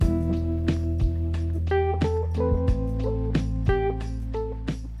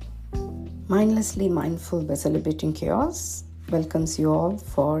Mindlessly Mindful by Celebrating Chaos welcomes you all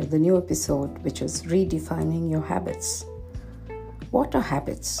for the new episode, which is Redefining Your Habits. What are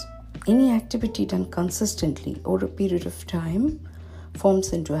habits? Any activity done consistently over a period of time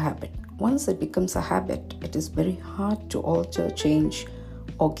forms into a habit. Once it becomes a habit, it is very hard to alter, change,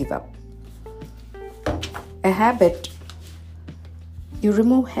 or give up. A habit, you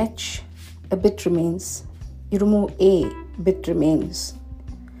remove H, a bit remains. You remove A, bit remains.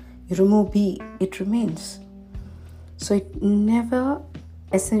 You remove B, it remains. So it never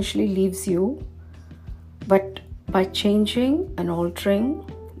essentially leaves you, but by changing and altering,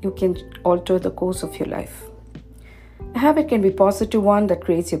 you can alter the course of your life. A habit can be a positive one that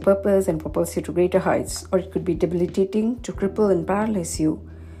creates your purpose and propels you to greater heights, or it could be debilitating to cripple and paralyze you,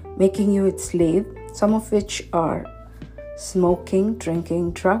 making you its slave, some of which are smoking,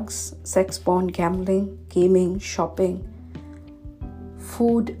 drinking, drugs, sex, porn, gambling, gaming, shopping,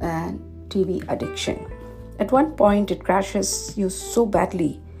 food and TV addiction. At one point, it crashes you so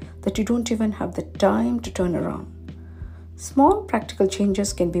badly that you don't even have the time to turn around. Small practical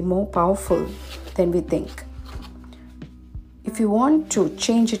changes can be more powerful than we think. If you want to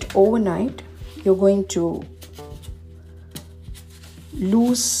change it overnight, you're going to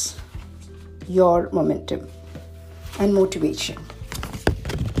lose your momentum and motivation.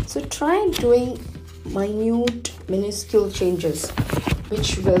 So try doing minuscule changes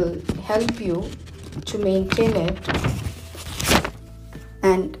which will help you to maintain it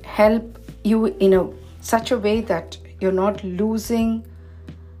and help you in such a way that you're not losing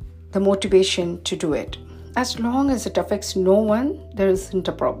the motivation to do it. As long as it affects no one, there isn't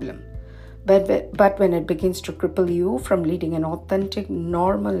a problem. But when it begins to cripple you from leading an authentic,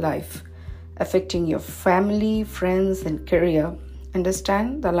 normal life, affecting your family, friends, and career,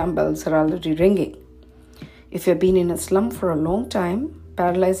 understand the alarm bells are already ringing. If you've been in a slump for a long time,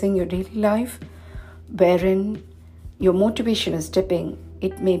 paralyzing your daily life, wherein your motivation is dipping,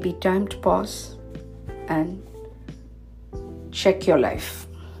 it may be time to pause and check your life.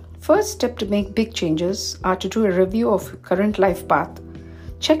 First step to make big changes are to do a review of your current life path.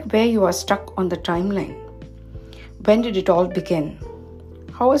 Check where you are stuck on the timeline. When did it all begin?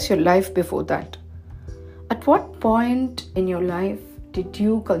 How was your life before that? At what point in your life did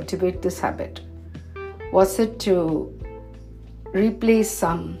you cultivate this habit? Was it to replace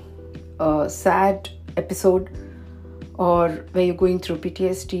some sad episode, or were you going through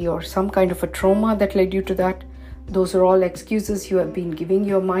PTSD or some kind of a trauma that led you to that? Those are all excuses you have been giving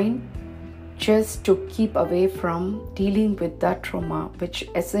your mind just to keep away from dealing with that trauma, which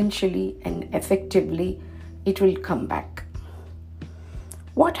essentially and effectively it will come back.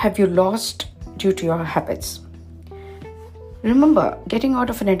 What have you lost due to your habits? Remember, getting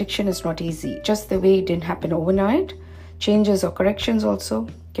out of an addiction is not easy. Just the way it didn't happen overnight, changes or corrections also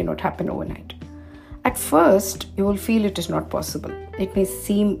cannot happen overnight. At first, you will feel it is not possible. It may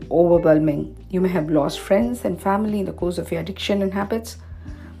seem overwhelming. You may have lost friends and family in the course of your addiction and habits.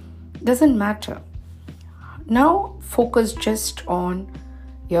 Doesn't matter. Now focus just on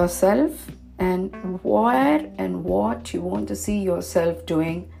yourself and where and what you want to see yourself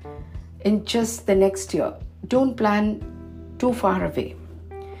doing in just the next year. Don't plan too far away.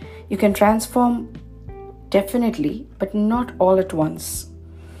 You can transform definitely, but not all at once.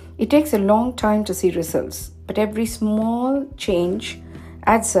 It takes a long time to see results, but every small change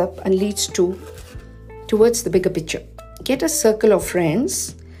adds up and leads towards the bigger picture. Get a circle of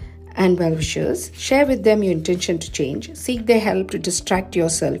friends and well-wishers. Share with them your intention to change. Seek their help to distract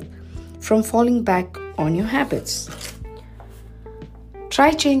yourself from falling back on your habits.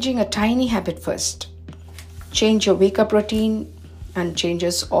 Try changing a tiny habit first. Change your wake-up routine and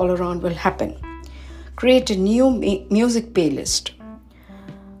changes all around will happen. Create a new music playlist.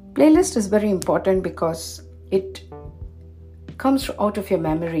 Playlist is very important because it comes out of your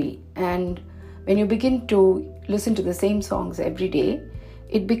memory, and when you begin to listen to the same songs every day,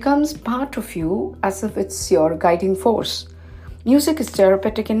 it becomes part of you as if it's your guiding force. Music is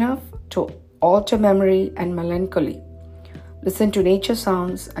therapeutic enough to alter memory and melancholy. Listen to nature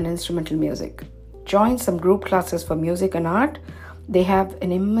sounds and instrumental music. Join some group classes for music and art. They have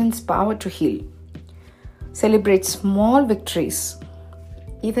an immense power to heal. Celebrate small victories.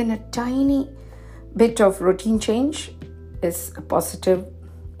 Even a tiny bit of routine change is a positive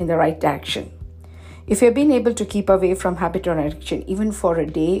in the right direction. If you've been able to keep away from habit or addiction even for a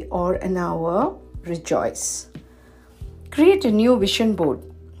day or an hour, rejoice. Create a new vision board.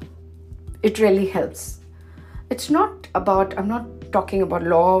 It really helps. I'm not talking about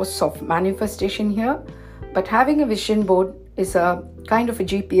laws of manifestation here, but having a vision board is a kind of a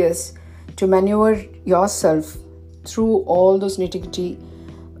GPS to maneuver yourself through all those nitty-gritty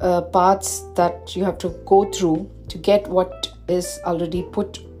paths that you have to go through to get what is already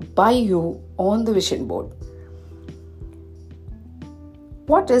put by you on the vision board.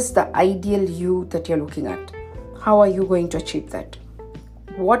 What is the ideal you that you're looking at? How are you going to achieve that?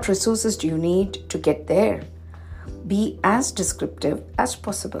 What resources do you need to get there? Be as descriptive as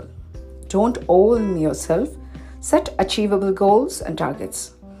possible. Don't overwhelm yourself. Set achievable goals and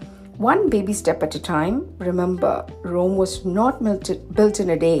targets. One baby step at a time. Remember, Rome was not built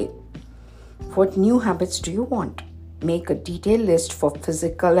in a day. What new habits do you want? Make a detailed list for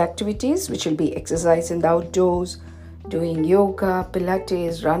physical activities, which will be exercise in the outdoors, doing yoga,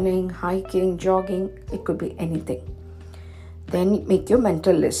 pilates, running, hiking, jogging. It could be anything. Then make your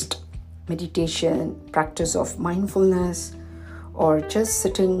mental list. Meditation, practice of mindfulness, or just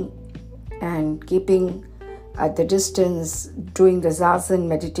sitting and keeping at the distance, doing the Zazen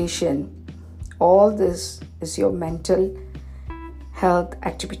meditation. All this is your mental health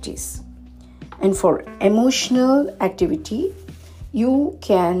activities. And for emotional activity, you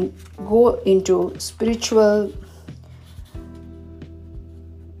can go into spiritual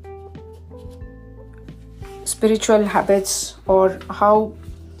habits, or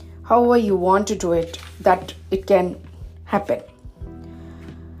however you want to do it, that it can happen.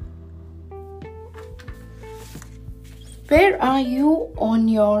 Where are you on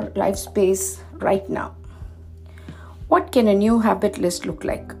your life space right now? What can a new habit list look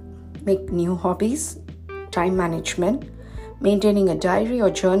like? Make new hobbies, time management, maintaining a diary or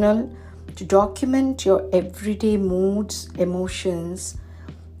journal to document your everyday moods, emotions,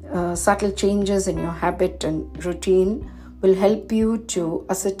 subtle changes in your habit and routine will help you to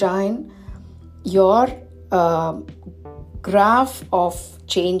ascertain your graph of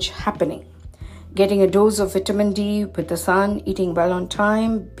change happening. Getting a dose of vitamin D with the sun, eating well on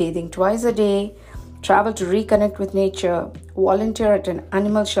time, bathing twice a day, travel to reconnect with nature, volunteer at an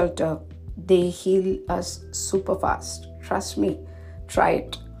animal shelter. They heal us super fast. Trust me, try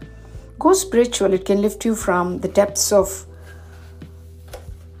it. Go spiritual. It can lift you from the depths of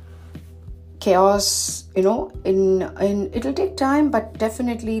chaos. It'll take time, but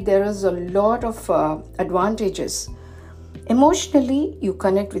definitely there is a lot of advantages. Emotionally, you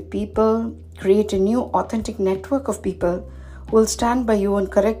connect with people, create a new authentic network of people who will stand by you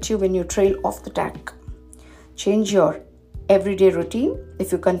and correct you when you trail off the track. Change your everyday routine.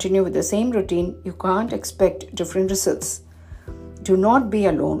 If you continue with the same routine, you can't expect different results. Do not be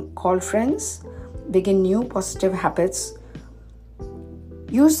alone. Call friends. Begin new positive habits.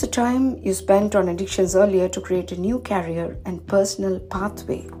 Use the time you spent on addictions earlier to create a new career and personal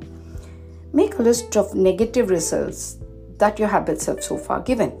pathway. Make a list of negative results that your habits have so far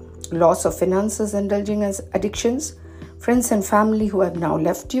given. Loss of finances, indulging in addictions, friends and family who have now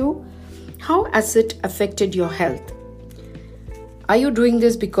left you. How has it affected your health? Are you doing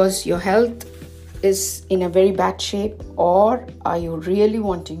this because your health is in a very bad shape, or are you really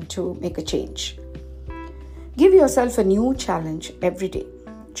wanting to make a change? Give yourself a new challenge every day.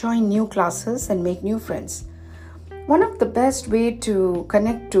 Join new classes and make new friends. One of the best way to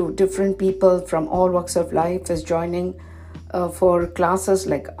connect to different people from all walks of life is joining for classes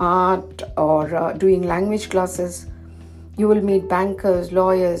like art or doing language classes. You will meet bankers,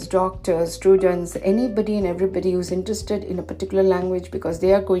 lawyers, doctors, students, anybody and everybody who's interested in a particular language, because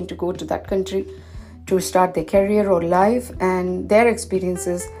they are going to go to that country to start their career or life, and their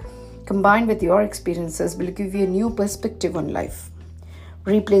experiences combined with your experiences will give you a new perspective on life.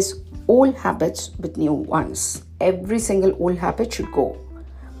 Replace old habits with new ones. Every single old habit should go.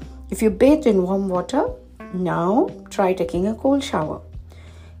 If you bathe in warm water, now try taking a cold shower.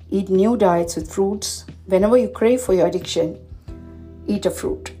 Eat new diets with fruits. Whenever you crave for your addiction, eat a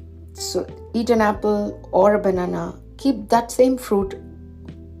fruit. So eat an apple or a banana. Keep that same fruit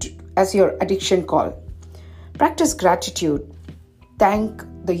as your addiction call. Practice gratitude. Thank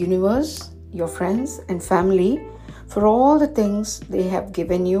the universe, your friends and family for all the things they have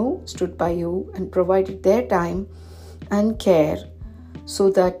given you, stood by you and provided their time and care so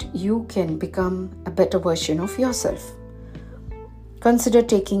that you can become a better version of yourself. Consider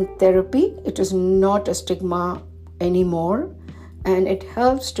taking therapy. It is not a stigma anymore, and it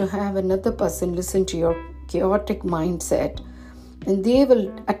helps to have another person listen to your chaotic mindset, and they will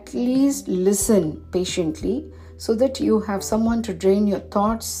at least listen patiently so that you have someone to drain your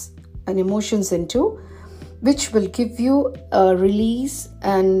thoughts and emotions into, which will give you a release.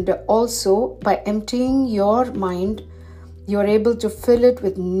 And also by emptying your mind, you're able to fill it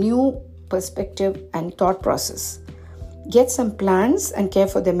with new perspective and thought process. Get some plants and care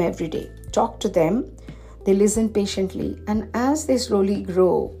for them every day. Talk to them. They listen patiently, and as they slowly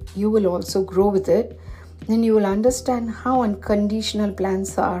grow, you will also grow with it. then you will understand how unconditional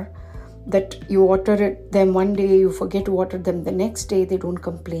plants are, that you water them one day, you forget to water them the next day, they don't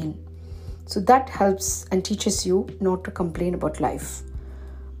complain. So that helps and teaches you not to complain about life.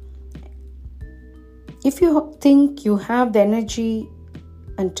 If you think you have the energy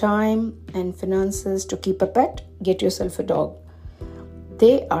and time and finances to keep a pet, get yourself a dog.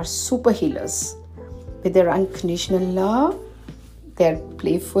 They are super healers with their unconditional love, their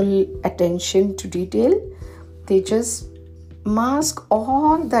playful attention to detail. They just mask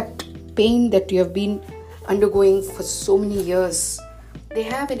all that pain that you have been undergoing for so many years. They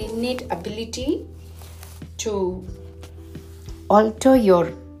have an innate ability to alter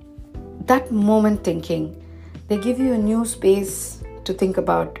your that moment thinking. They give you a new space to think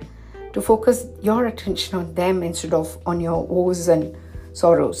about, to focus your attention on them instead of on your woes and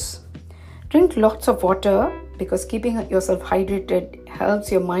sorrows. Drink lots of water, because keeping yourself hydrated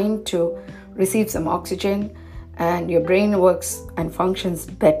helps your mind to receive some oxygen and your brain works and functions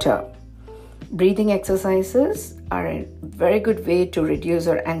better. Breathing exercises are a very good way to reduce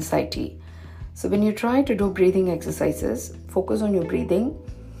your anxiety. So when you try to do breathing exercises, focus on your breathing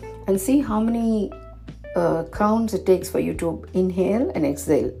and see how many counts it takes for you to inhale and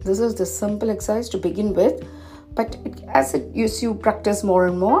exhale. This is the simple exercise to begin with, but as you practice more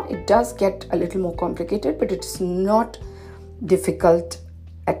and more, it does get a little more complicated, but it's not difficult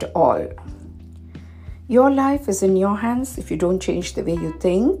at all. Your life is in your hands. If you don't change the way you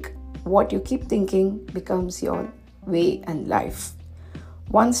think, what you keep thinking becomes your way and life.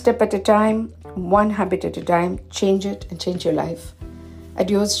 One step at a time, one habit at a time, change it and change your life.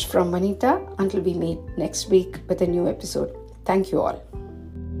 Adios from Manita until we meet next week with a new episode. Thank you all.